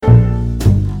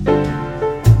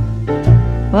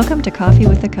Welcome to Coffee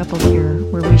with a Couple Cure,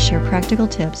 where we share practical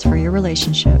tips for your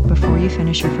relationship before you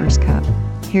finish your first cup.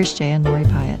 Here's Jay and Lori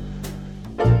Pyatt.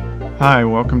 Hi,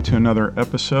 welcome to another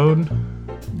episode.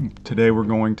 Today we're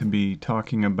going to be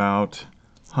talking about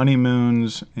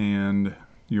honeymoons and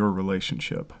your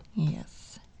relationship.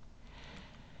 Yes.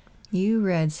 You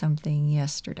read something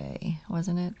yesterday,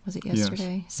 wasn't it? Was it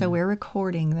yesterday? Yes. So we're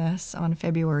recording this on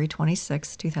February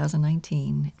 26,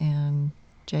 2019, and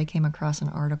Jay came across an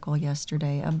article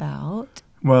yesterday about...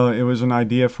 Well, it was an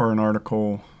idea for an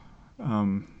article,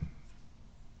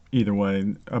 either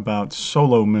way, about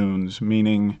solo moons,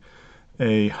 meaning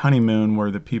a honeymoon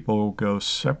where the people go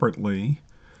separately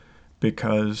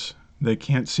because they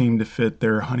can't seem to fit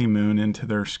their honeymoon into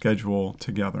their schedule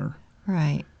together.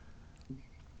 Right.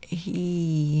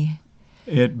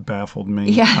 It baffled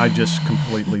me. Yeah. I just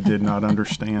completely did not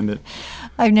understand it.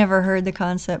 I've never heard the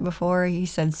concept before. He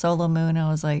said solo moon. I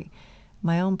was like,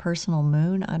 my own personal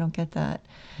moon? I don't get that.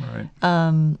 Right.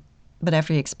 But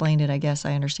after he explained it, I guess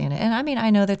I understand it. And I mean, I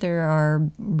know that there are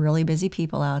really busy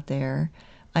people out there.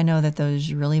 I know that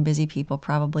those really busy people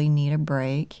probably need a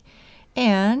break.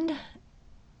 And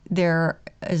there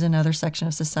is another section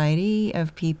of society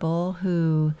of people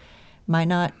who might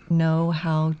not know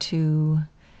how to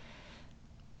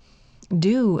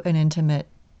do an intimate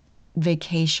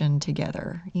vacation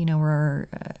together. You know,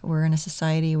 we're in a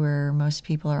society where most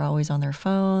people are always on their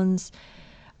phones.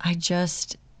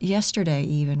 Yesterday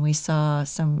even,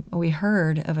 we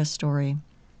heard of a story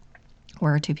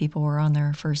where two people were on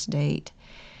their first date,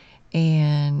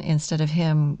 and instead of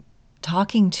him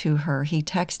talking to her, he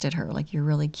texted her, like, "You're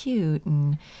really cute,"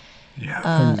 and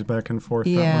things back and forth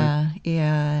that way.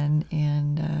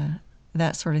 and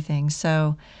that sort of thing.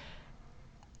 So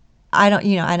I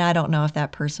don't know if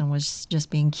that person was just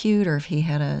being cute or if he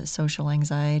had a social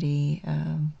anxiety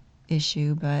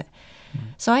issue, but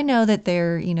so I know that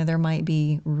there might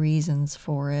be reasons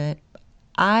for it.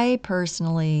 I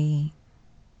personally,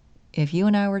 if you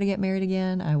and I were to get married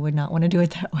again, I would not want to do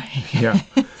it that way. Yeah.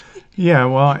 Yeah,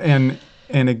 well, and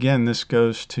again, this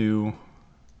goes to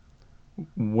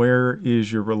where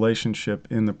is your relationship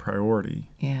in the priority?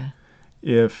 Yeah.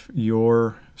 If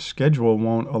your schedule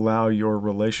won't allow your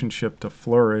relationship to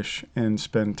flourish and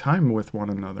spend time with one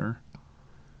another,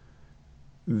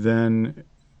 then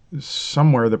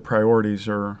somewhere the priorities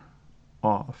are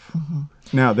off. Mm-hmm.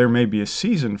 Now, there may be a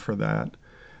season for that,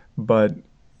 but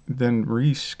then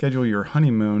reschedule your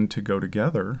honeymoon to go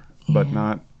together, but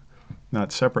not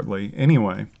separately.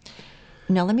 Anyway.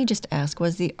 Now, let me just ask,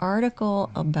 was the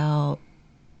article about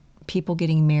people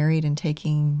getting married and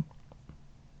taking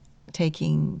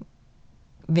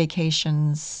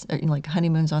vacations, like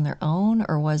honeymoons on their own,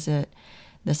 or was it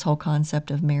this whole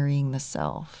concept of marrying the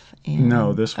self?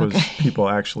 No, this was people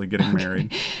actually getting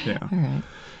married. Yeah. All right.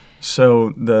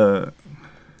 So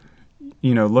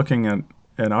looking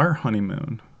at our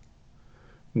honeymoon,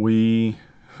 we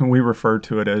refer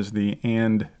to it as the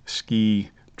and ski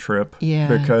trip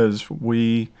because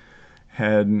we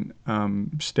had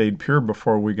stayed pure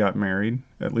before we got married,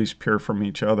 at least pure from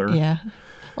each other. Yeah.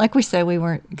 Like we said, we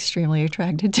weren't extremely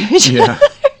attracted to each other.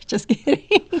 Just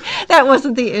kidding. That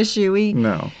wasn't the issue. We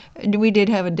did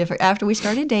have after we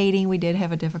started dating, we did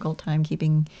have a difficult time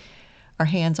keeping our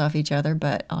hands off each other,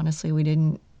 but honestly, we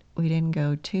didn't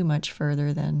go too much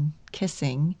further than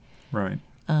kissing. Right.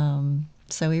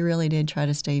 So we really did try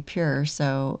to stay pure.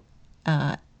 So,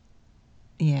 I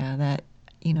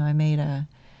made a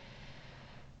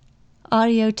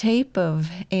audio tape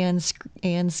of and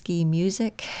ski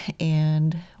music,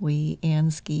 and we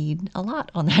skied a lot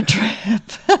on that trip.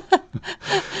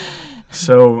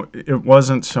 So it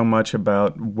wasn't so much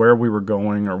about where we were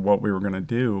going or what we were going to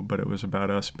do, but it was about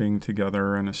us being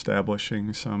together and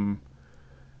establishing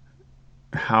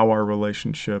how our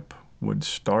relationship would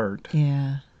start.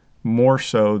 Yeah. More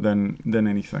so than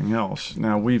anything else.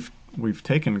 Now we've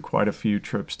taken quite a few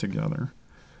trips together.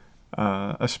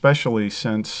 Especially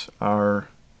since our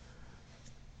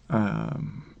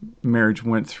marriage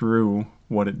went through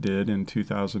what it did in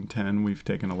 2010. We've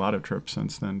taken a lot of trips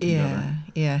since then together.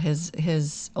 Yeah.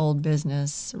 His old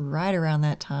business right around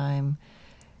that time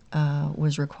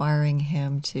was requiring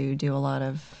him to do a lot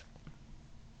of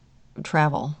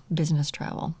business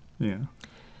travel. Yeah.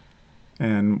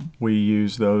 And we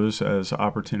use those as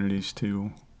opportunities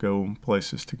to go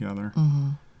places together.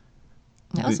 Mm-hmm.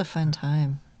 That was a fun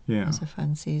time. Yeah. It was a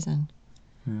fun season.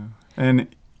 Yeah. And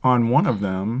on one of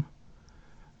them,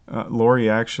 Lori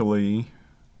actually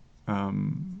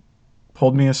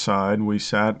pulled me aside. We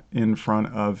sat in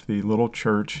front of the little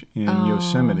church in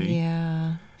Yosemite.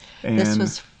 Yeah. And this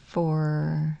was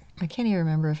I can't even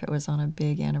remember if it was on a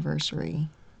big anniversary.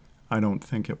 I don't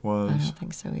think it was. I don't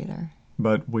think so either.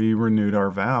 But we renewed our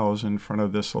vows in front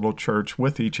of this little church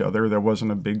with each other. There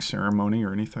wasn't a big ceremony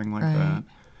or anything like that.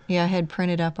 Yeah, I had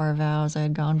printed up our vows. I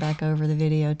had gone back over the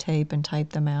videotape and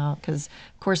typed them out because,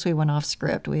 of course, we went off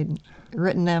script. We'd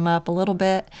written them up a little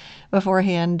bit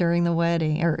beforehand during the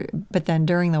wedding, but then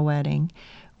during the wedding,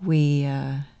 we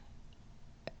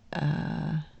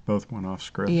both went off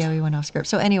script. Yeah, we went off script.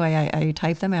 So anyway, I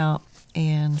typed them out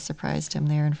and surprised him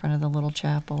there in front of the little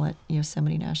chapel at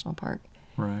Yosemite National Park.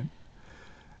 Right.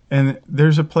 And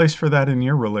there's a place for that in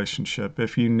your relationship.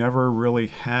 If you never really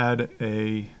had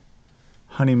a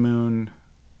honeymoon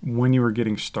when you were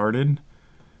getting started,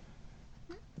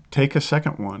 take a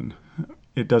second one.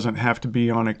 It doesn't have to be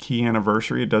on a key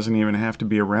anniversary. It doesn't even have to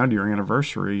be around your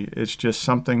anniversary. It's just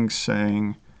something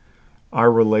saying our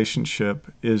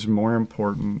relationship is more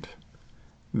important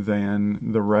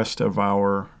than the rest of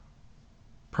our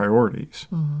priorities.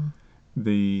 Mm-hmm.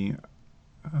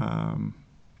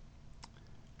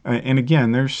 And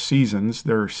again, there's seasons.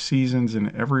 There are seasons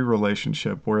in every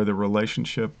relationship where the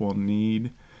relationship will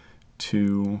need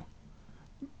to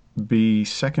be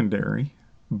secondary,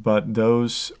 but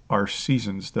those are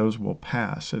seasons. Those will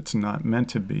pass. It's not meant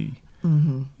to be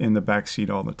in the backseat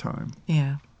all the time.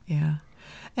 Yeah, yeah.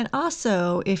 And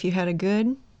also, if you had a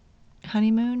good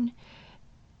honeymoon,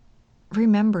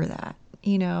 remember that.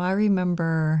 I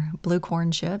remember blue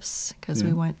corn chips because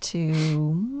we went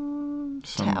to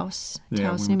Taos,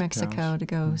 New Mexico, to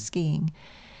go skiing.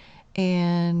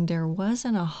 And there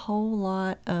wasn't a whole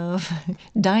lot of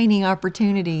dining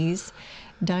options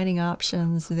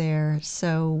there.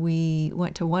 So we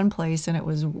went to one place, and it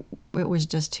was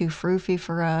just too froofy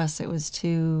for us. It was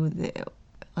too,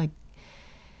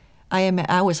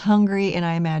 I was hungry, and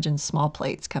I imagined small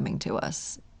plates coming to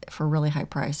us for really high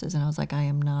prices. And I was like, I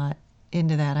am not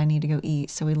into that. I need to go eat.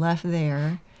 So we left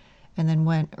there and then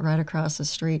went right across the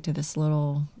street to this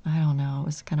little, I don't know, it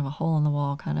was kind of a hole in the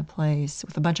wall kind of place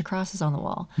with a bunch of crosses on the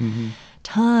wall.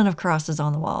 Ton of crosses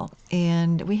on the wall.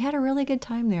 And we had a really good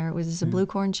time there. It was blue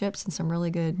corn chips and some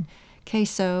really good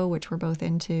queso, which we're both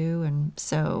into. And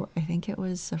so I think it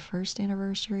was the first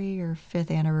anniversary or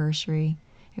fifth anniversary.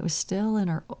 It was still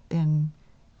in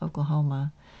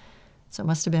Oklahoma. So it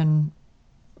must have been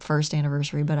first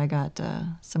anniversary, but I got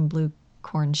some blue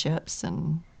corn chips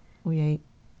and we ate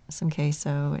some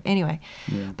queso. Anyway,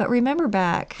 but remember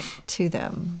back to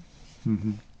them.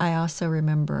 I also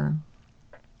remember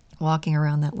walking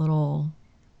around that little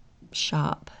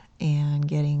shop and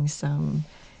getting some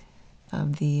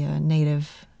of the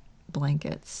native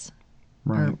blankets.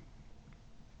 Right.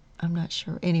 I'm not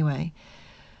sure. Anyway,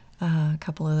 a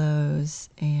couple of those.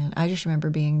 And I just remember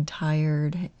being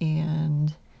tired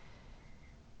and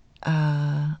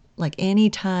like any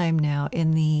time now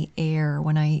in the air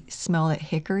when I smell that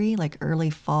hickory, like early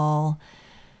fall,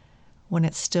 when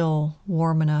it's still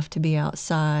warm enough to be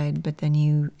outside, but then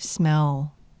you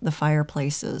smell the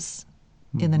fireplaces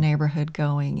in the neighborhood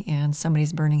going and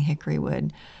somebody's burning hickory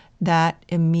wood, that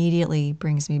immediately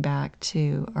brings me back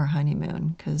to our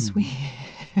honeymoon because we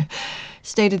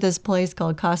stayed at this place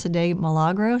called Casa de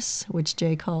Milagros, which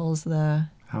Jay calls the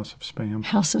House of Spam.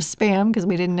 House of Spam, because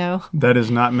we didn't know. That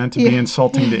is not meant to be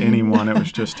insulting to anyone. It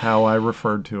was just how I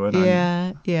referred to it.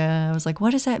 Yeah. I was like,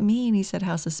 what does that mean? He said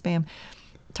House of Spam.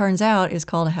 Turns out it's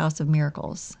called a House of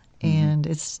Miracles. And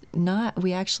it's not,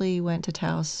 we actually went to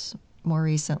Taos more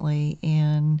recently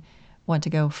and went to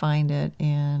go find it.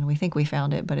 And we think we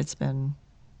found it, but it's been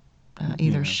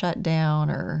either shut down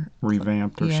or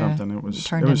revamped or something. It was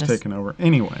taken over.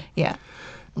 Anyway. Yeah.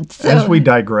 So, as we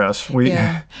digress,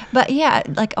 but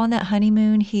like on that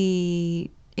honeymoon,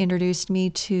 he introduced me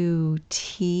to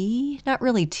tea, not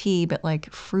really tea, but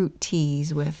like fruit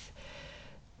teas with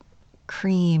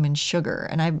cream and sugar.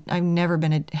 And I've never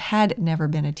been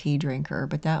a tea drinker,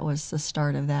 but that was the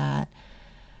start of that.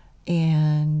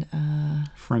 And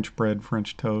French bread,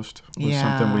 French toast was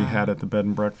something we had at the bed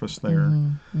and breakfast there.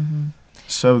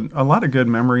 So a lot of good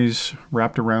memories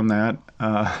wrapped around that.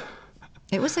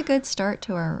 It was a good start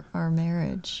to our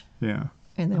marriage. Yeah.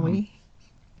 And then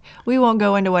we won't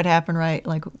go into what happened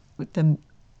like with the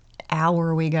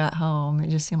hour we got home. It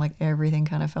just seemed like everything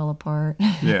kind of fell apart.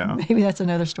 Yeah. Maybe that's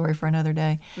another story for another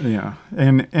day. Yeah.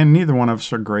 And neither one of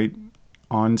us are great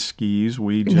on skis.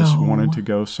 We just wanted to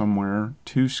go somewhere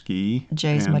to ski.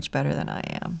 Jay's much better than I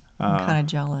am. I'm kind of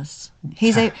jealous.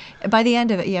 By the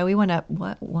end of it, we went up,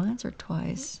 once or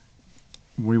twice?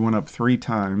 We went up 3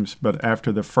 times, but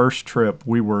after the first trip,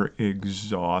 we were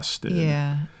exhausted.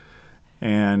 Yeah.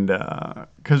 And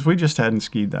because we just hadn't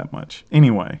skied that much.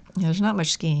 Anyway. Yeah, there's not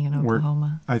much skiing in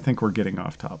Oklahoma. I think we're getting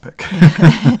off topic.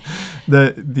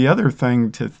 The other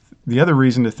thing the other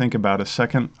reason to think about a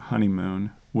second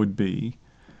honeymoon would be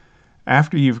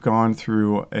after you've gone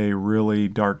through a really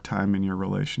dark time in your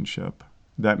relationship.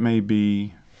 That may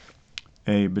be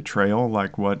a betrayal,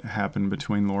 like what happened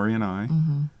between Lori and I,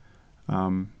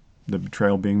 the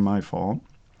betrayal being my fault.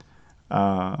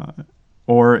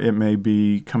 Or it may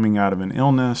be coming out of an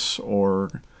illness or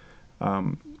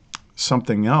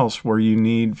something else where you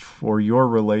need for your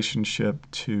relationship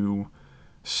to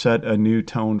set a new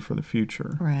tone for the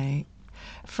future. Right.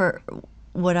 For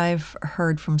what I've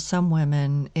heard from some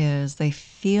women is they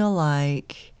feel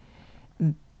like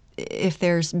if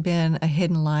there's been a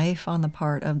hidden life on the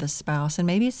part of the spouse, and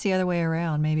maybe it's the other way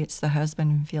around, maybe it's the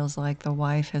husband who feels like the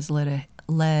wife has led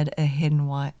a hidden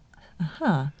life.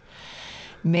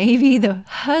 Maybe the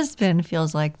husband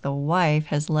feels like the wife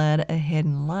has led a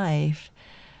hidden life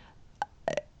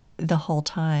the whole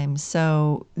time,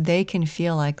 so they can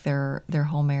feel like their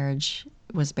whole marriage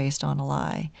was based on a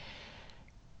lie.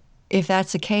 If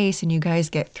that's the case and you guys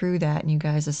get through that and you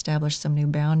guys establish some new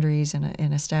boundaries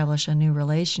and establish a new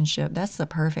relationship, that's the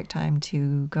perfect time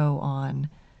to go on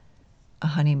a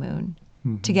honeymoon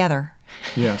together.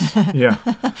 Yes. Yeah.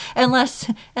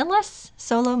 unless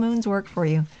solo moons work for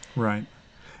you. Right.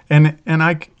 And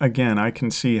I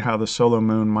can see how the solo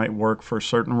moon might work for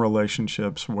certain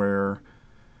relationships where,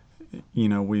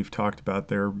 we've talked about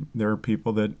there are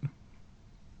people that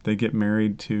they get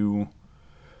married to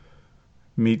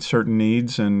meet certain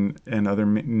needs and other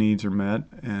needs are met,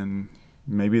 and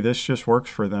maybe this just works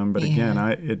for them. But again,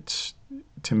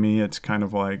 to me it's kind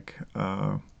of like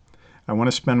I want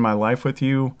to spend my life with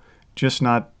you, just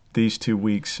not these 2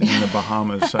 weeks in the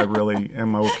Bahamas. I really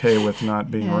am okay with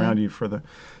not being around you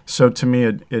so to me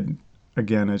it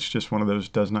again, it's just one of those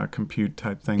does not compute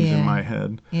type things in my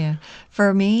head. Yeah.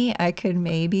 For me, I could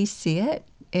maybe see it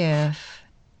if,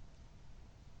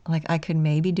 like, I could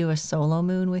maybe do a solo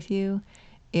moon with you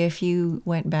if you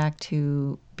went back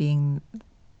to being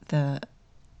the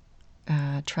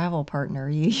travel partner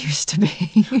you used to be.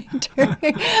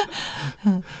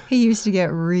 He used to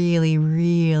get really,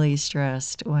 really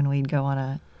stressed when we'd go on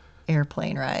a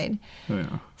airplane ride.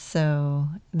 Yeah. So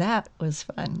that was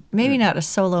fun. Maybe not a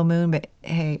solo moon, but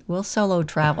hey, we'll solo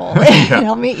travel. And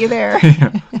I'll meet you there.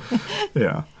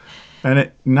 Yeah.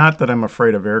 And not that I'm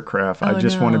afraid of aircraft. I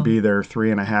just want to be there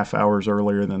 3.5 hours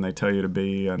earlier than they tell you to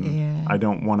be, and I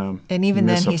don't want to. And even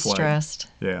miss then, he's flight. Stressed.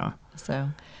 Yeah. So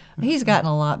he's gotten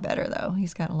a lot better, though.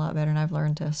 He's gotten a lot better, and I've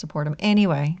learned to support him.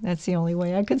 Anyway, that's the only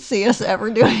way I could see us ever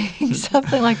doing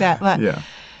something like that. But yeah.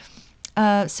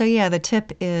 So yeah, the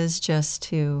tip is just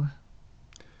to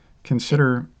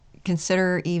consider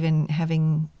even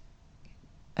having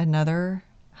another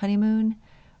honeymoon,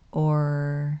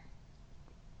 or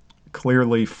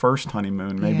clearly first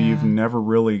honeymoon. Maybe you've never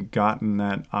really gotten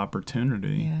that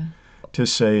opportunity to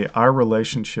say our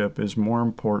relationship is more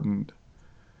important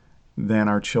than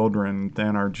our children,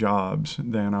 than our jobs,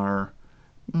 than our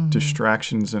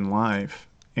distractions in life,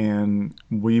 and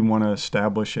we want to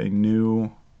establish a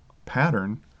new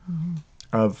pattern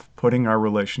of putting our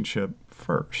relationship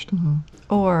first.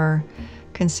 Or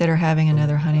consider having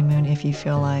another honeymoon if you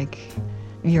feel like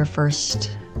your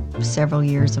first several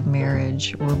years of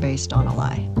marriage were based on a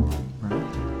lie. Right.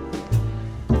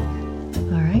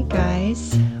 All right,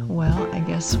 guys. Well, I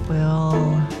guess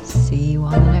we'll see you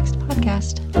on the next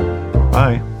podcast.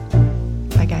 Bye.